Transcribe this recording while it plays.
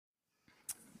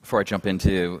Before I jump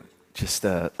into just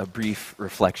a brief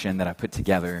reflection that I put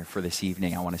together for this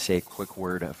evening, I want to say a quick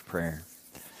word of prayer.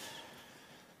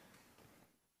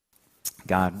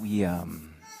 God, we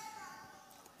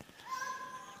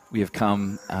have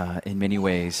come in many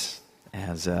ways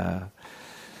as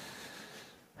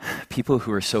people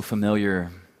who are so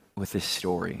familiar with this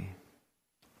story,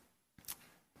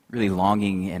 really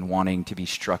longing and wanting to be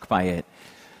struck by it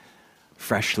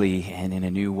freshly and in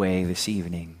a new way this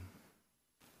evening.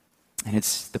 And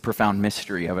it's the profound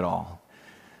mystery of it all,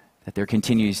 that there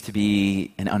continues to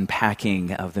be an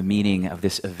unpacking of the meaning of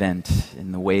this event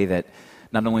in the way that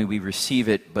not only we receive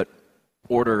it, but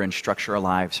order and structure our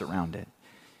lives around it.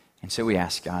 And so we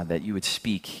ask, God, that you would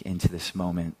speak into this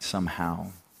moment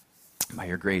somehow. By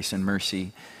your grace and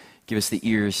mercy, give us the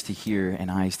ears to hear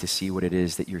and eyes to see what it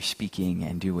is that you're speaking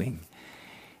and doing.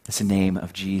 It's the name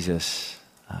of Jesus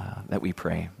that we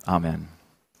pray. Amen.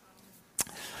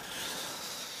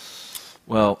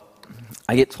 Well,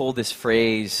 I get told this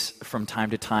phrase from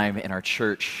time to time in our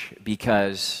church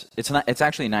because it's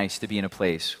actually nice to be in a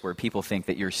place where people think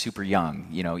that you're super young,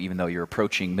 even though you're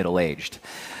approaching middle-aged.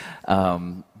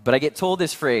 But I get told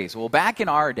this phrase, well, back in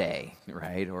our day,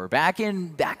 right? Or back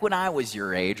when I was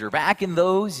your age, or back in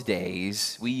those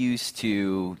days, we used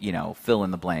to, fill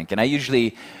in the blank. And I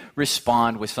usually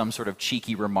respond with some sort of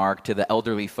cheeky remark to the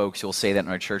elderly folks who'll say that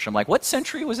in our church. I'm like, what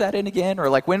century was that in again? Or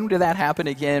like, when did that happen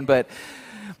again? But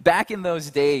back in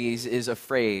those days is a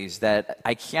phrase that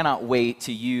I cannot wait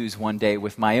to use one day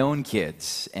with my own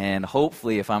kids. And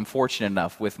hopefully, if I'm fortunate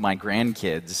enough, with my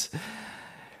grandkids.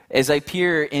 As I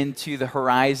peer into the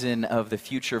horizon of the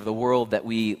future of the world that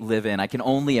we live in, I can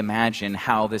only imagine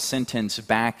how the sentence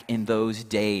 "back in those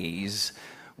days"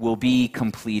 will be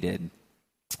completed.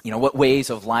 What ways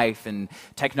of life and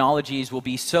technologies will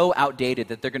be so outdated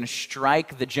that they're going to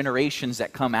strike the generations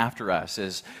that come after us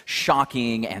as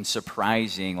shocking and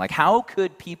surprising. Like, how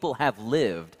could people have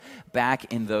lived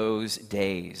back in those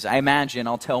days? I imagine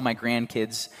I'll tell my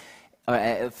grandkids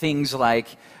things like,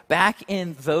 back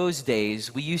in those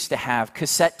days, we used to have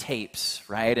cassette tapes,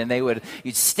 right? And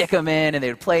you'd stick them in and they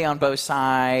would play on both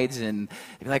sides. And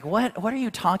they'd be like, what are you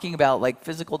talking about? Like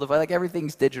physical device, like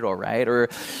everything's digital, right? Or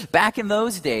back in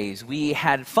those days, we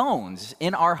had phones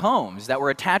in our homes that were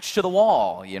attached to the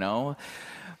wall,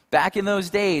 Back in those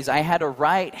days, I had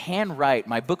to handwrite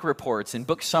my book reports and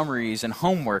book summaries and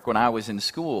homework when I was in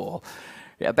school.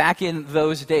 Back in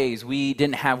those days, we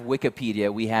didn't have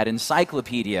Wikipedia. We had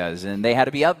encyclopedias, and they had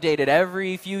to be updated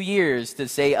every few years to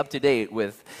stay up to date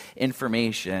with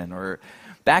information. Or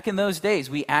back in those days,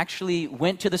 we actually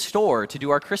went to the store to do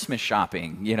our Christmas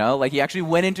shopping, Like you actually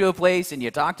went into a place and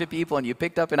you talked to people and you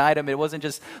picked up an item. It wasn't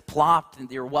just plopped and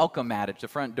you're welcome at the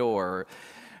front door.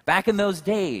 Back in those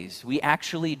days, we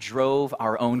actually drove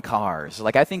our own cars.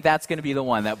 Like, I think that's going to be the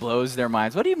one that blows their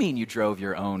minds. What do you mean you drove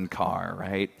your own car,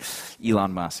 right?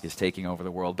 Elon Musk is taking over the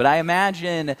world. But I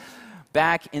imagine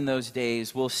back in those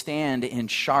days will stand in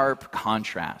sharp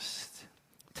contrast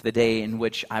to the day in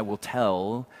which I will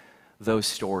tell those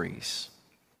stories.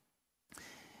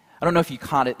 I don't know if you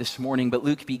caught it this morning, but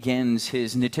Luke begins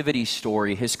his nativity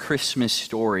story, his Christmas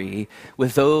story,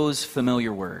 with those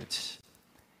familiar words.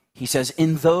 He says,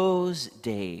 in those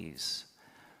days.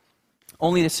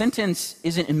 Only the sentence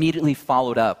isn't immediately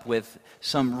followed up with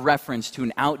some reference to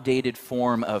an outdated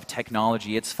form of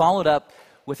technology. It's followed up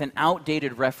with an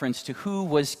outdated reference to who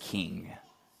was king,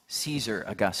 Caesar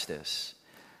Augustus.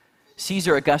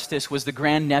 Caesar Augustus was the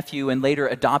grandnephew and later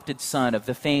adopted son of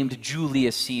the famed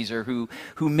Julius Caesar, who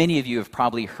many of you have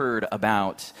probably heard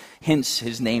about, hence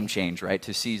his name change, right,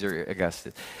 to Caesar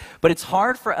Augustus. But it's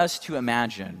hard for us to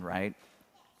imagine, right?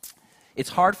 It's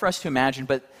hard for us to imagine,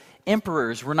 but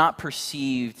emperors were not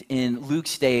perceived in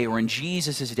Luke's day or in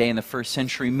Jesus' day in the first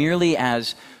century merely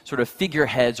as sort of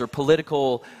figureheads or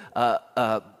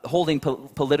holding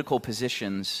political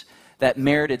positions that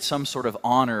merited some sort of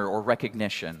honor or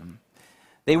recognition.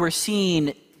 They were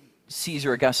seen,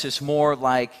 Caesar Augustus, more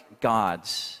like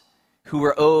gods who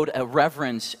were owed a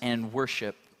reverence and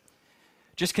worship.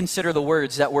 Just consider the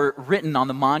words that were written on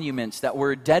the monuments that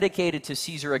were dedicated to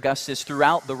Caesar Augustus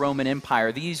throughout the Roman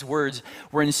Empire. These words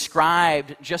were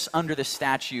inscribed just under the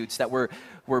statues that were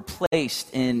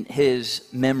placed in his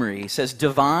memory. It says,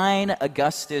 Divine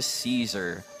Augustus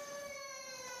Caesar.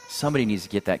 Somebody needs to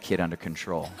get that kid under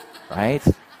control, right?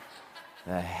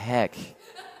 The heck?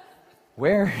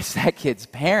 Where is that kid's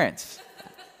parents?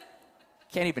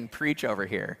 Can't even preach over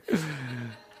here.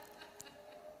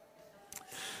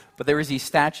 But there was these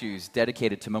statues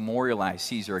dedicated to memorialize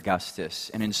Caesar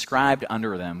Augustus, and inscribed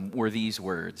under them were these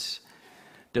words,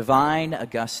 Divine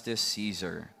Augustus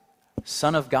Caesar,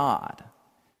 Son of God,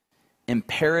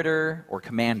 imperator or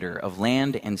commander of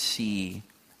land and sea,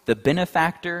 the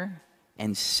benefactor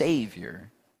and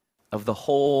savior of the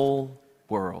whole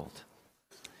world.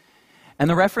 And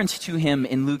the reference to him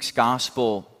in Luke's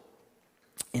gospel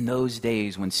in those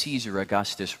days when Caesar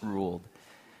Augustus ruled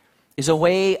is a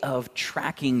way of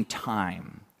tracking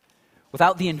time.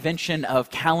 Without the invention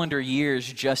of calendar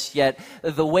years just yet,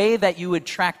 the way that you would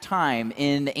track time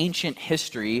in ancient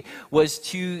history was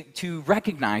to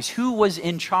recognize who was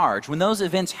in charge. When those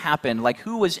events happened, like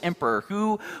who was emperor,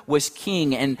 who was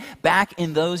king, and back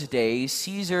in those days,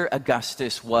 Caesar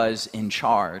Augustus was in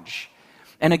charge.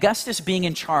 And Augustus being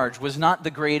in charge was not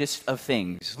the greatest of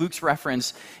things. Luke's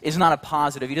reference is not a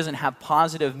positive. He doesn't have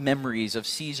positive memories of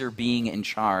Caesar being in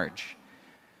charge.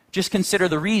 Just consider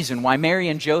the reason why Mary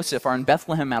and Joseph are in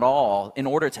Bethlehem at all in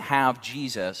order to have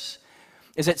Jesus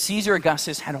is that Caesar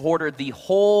Augustus had ordered the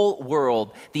whole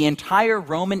world, the entire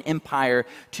Roman Empire,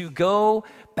 to go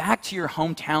back to your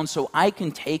hometown so I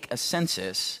can take a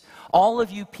census. All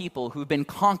of you people who've been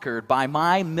conquered by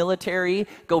my military,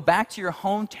 go back to your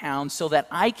hometown so that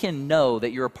I can know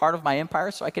that you're a part of my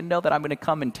empire, so I can know that I'm going to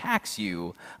come and tax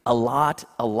you a lot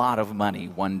of money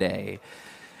one day.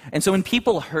 And so when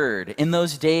people heard in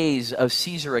those days of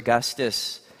Caesar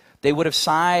Augustus, they would have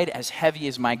sighed as heavy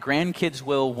as my grandkids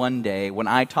will one day when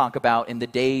I talk about in the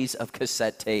days of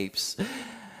cassette tapes.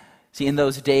 See, in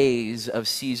those days of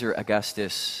Caesar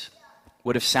Augustus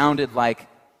would have sounded like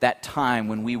that time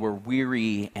when we were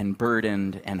weary and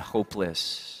burdened and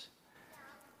hopeless.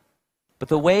 But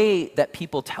the way that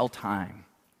people tell time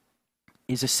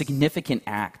is a significant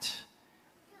act.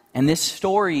 And this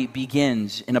story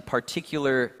begins in a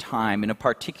particular time, in a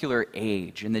particular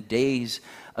age, in the days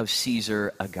of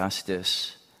Caesar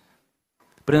Augustus.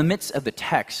 But in the midst of the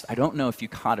text, I don't know if you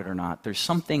caught it or not, there's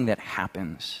something that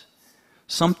happens.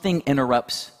 Something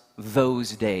interrupts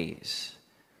those days.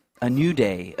 A new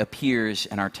day appears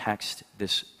in our text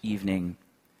this evening.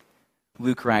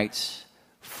 Luke writes,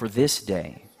 "For this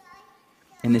day,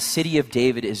 in the city of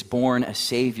David is born a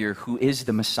Savior who is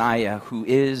the Messiah, who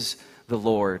is the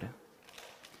Lord."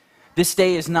 This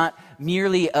day is not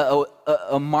merely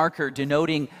a marker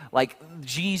denoting like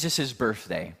Jesus'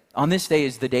 birthday. On this day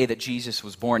is the day that Jesus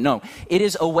was born. No, it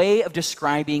is a way of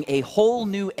describing a whole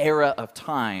new era of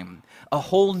time, a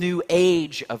whole new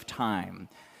age of time.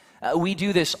 We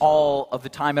do this all of the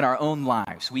time in our own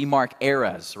lives. We mark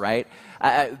eras, right?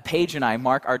 Paige and I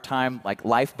mark our time like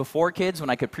life before kids,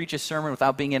 when I could preach a sermon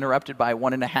without being interrupted by a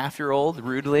 1.5-year-old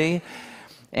rudely.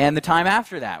 And the time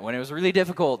after that, when it was really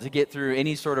difficult to get through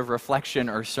any sort of reflection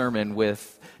or sermon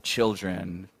with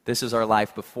children. This is our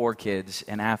life before kids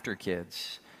and after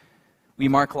kids. We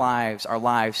mark our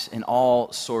lives in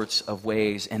all sorts of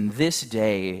ways. And this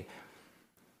day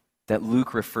that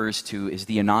Luke refers to is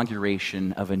the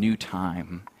inauguration of a new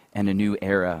time and a new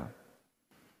era.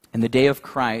 And the day of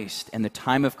Christ and the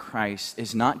time of Christ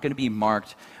is not going to be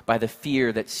marked by the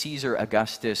fear that Caesar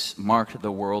Augustus marked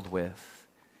the world with.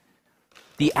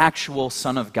 The actual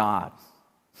Son of God,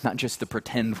 not just the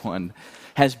pretend one,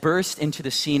 has burst into the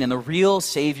scene, and the real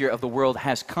Savior of the world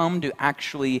has come to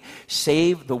actually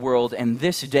save the world. And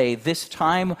this day, this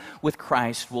time with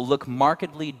Christ, will look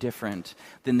markedly different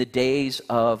than the days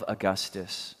of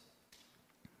Augustus.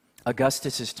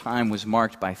 Augustus' time was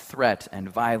marked by threat and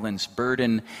violence,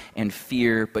 burden and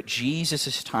fear, but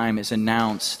Jesus' time is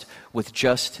announced with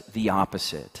just the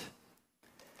opposite.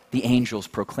 The angels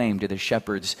proclaimed to the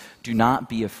shepherds, "Do not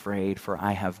be afraid, for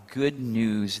I have good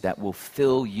news that will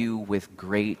fill you with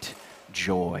great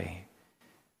joy."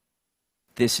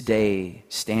 This day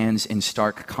stands in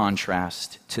stark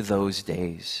contrast to those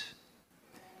days.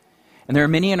 And there are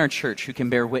many in our church who can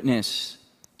bear witness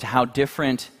to how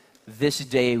different this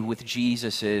day with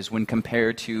Jesus is when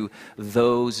compared to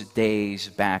those days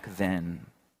back then.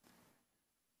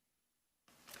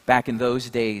 Back in those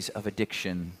days of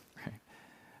addiction,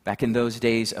 back in those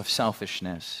days of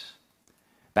selfishness,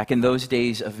 back in those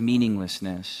days of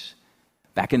meaninglessness,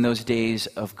 back in those days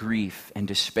of grief and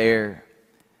despair,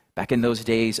 back in those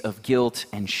days of guilt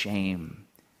and shame.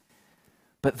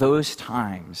 But those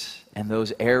times and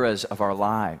those eras of our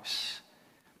lives,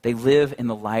 they live in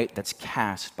the light that's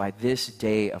cast by this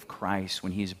day of Christ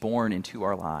when He's born into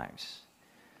our lives.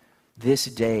 This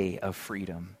day of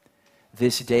freedom,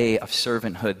 this day of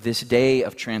servanthood, this day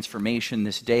of transformation,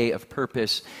 this day of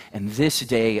purpose, and this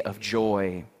day of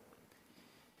joy.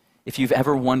 If you've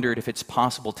ever wondered if it's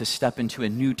possible to step into a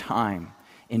new time,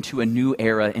 into a new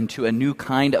era, into a new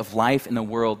kind of life in the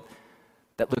world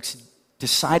that looks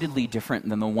decidedly different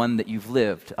than the one that you've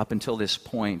lived up until this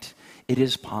point, it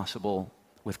is possible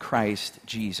with Christ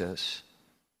Jesus.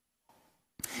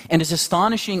 And as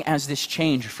astonishing as this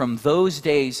change from those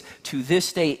days to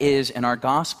this day is in our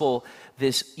gospel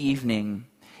this evening,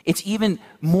 it's even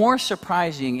more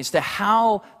surprising as to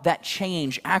how that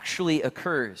change actually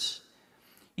occurs.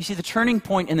 You see, the turning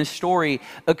point in the story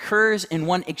occurs in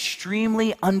one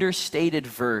extremely understated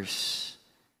verse.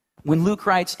 When Luke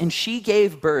writes, "And she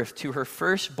gave birth to her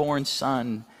firstborn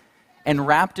son and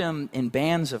wrapped him in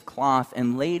bands of cloth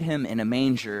and laid him in a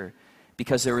manger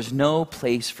because there was no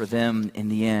place for them in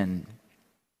the inn."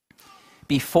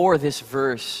 Before this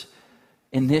verse,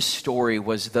 in this story,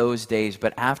 was those days,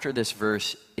 but after this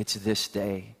verse, it's this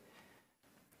day.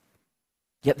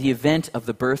 Yet the event of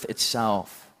the birth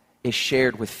itself is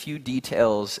shared with few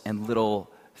details and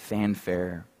little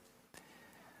fanfare.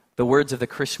 The words of the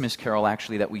Christmas carol,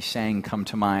 actually, that we sang come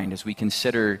to mind as we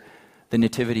consider the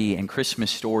Nativity and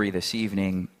Christmas story this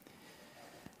evening.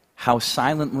 How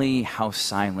silently,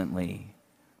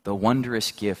 the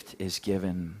wondrous gift is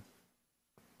given.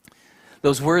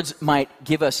 Those words might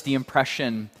give us the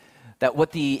impression that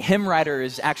what the hymn writer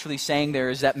is actually saying there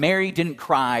is that Mary didn't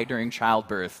cry during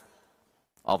childbirth.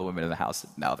 All the women in the house,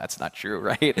 no, that's not true,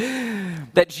 right?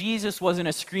 That Jesus wasn't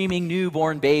a screaming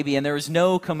newborn baby and there was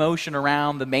no commotion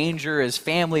around the manger as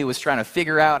family was trying to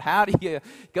figure out how do you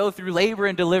go through labor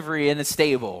and delivery in a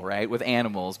stable, right, with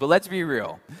animals. But let's be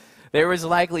real. There was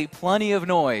likely plenty of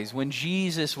noise when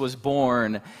Jesus was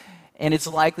born, and it's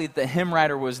likely that the hymn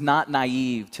writer was not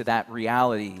naive to that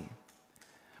reality.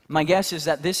 My guess is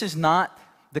that this is not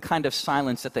the kind of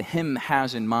silence that the hymn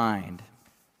has in mind.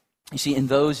 You see, in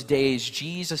those days,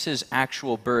 Jesus'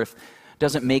 actual birth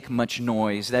doesn't make much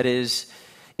noise. That is,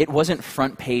 it wasn't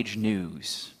front page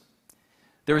news.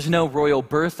 There was no royal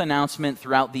birth announcement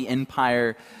throughout the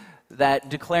empire that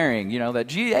declaring, that,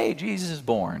 hey, Jesus is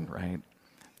born, right?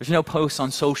 There's no posts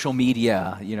on social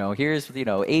media, here's,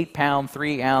 8-pound,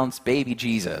 3-ounce baby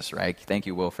Jesus, right? Thank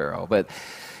you, Will Ferrell. But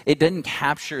it didn't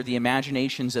capture the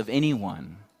imaginations of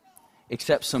anyone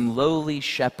except some lowly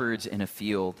shepherds in a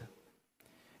field.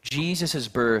 Jesus'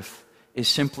 birth is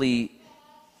simply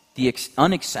the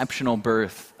unexceptional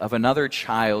birth of another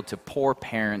child to poor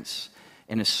parents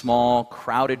in a small,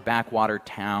 crowded backwater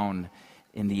town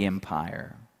in the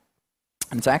empire.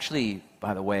 And it's actually,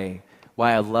 by the way,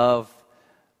 why I love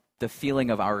the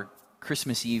feeling of our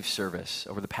Christmas Eve service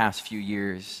over the past few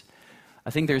years. I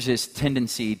think there's this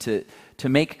tendency to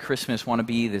make Christmas want to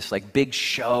be this big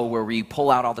show where we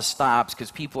pull out all the stops because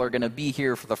people are going to be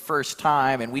here for the first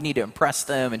time and we need to impress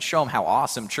them and show them how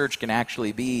awesome church can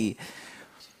actually be.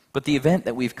 But the event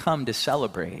that we've come to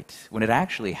celebrate, when it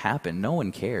actually happened, no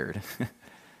one cared.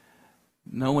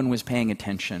 No one was paying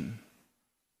attention.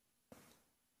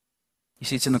 You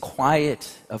see, it's in the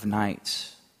quiet of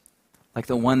nights, like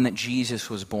the one that Jesus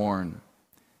was born.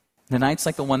 The nights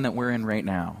like the one that we're in right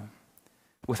now,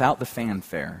 without the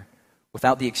fanfare,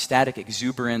 without the ecstatic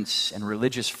exuberance and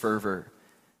religious fervor,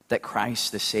 that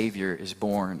Christ the Savior is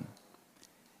born.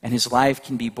 And his life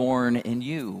can be born in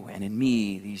you and in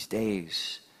me these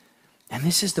days. And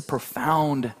this is the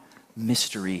profound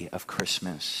mystery of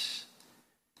Christmas.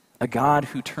 A God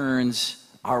who turns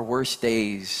our worst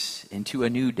days into a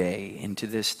new day, into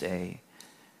this day.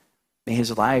 May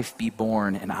his life be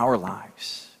born in our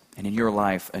lives and in your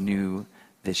life anew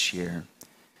this year.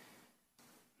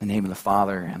 In the name of the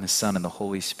Father, and the Son, and the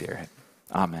Holy Spirit.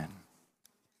 Amen.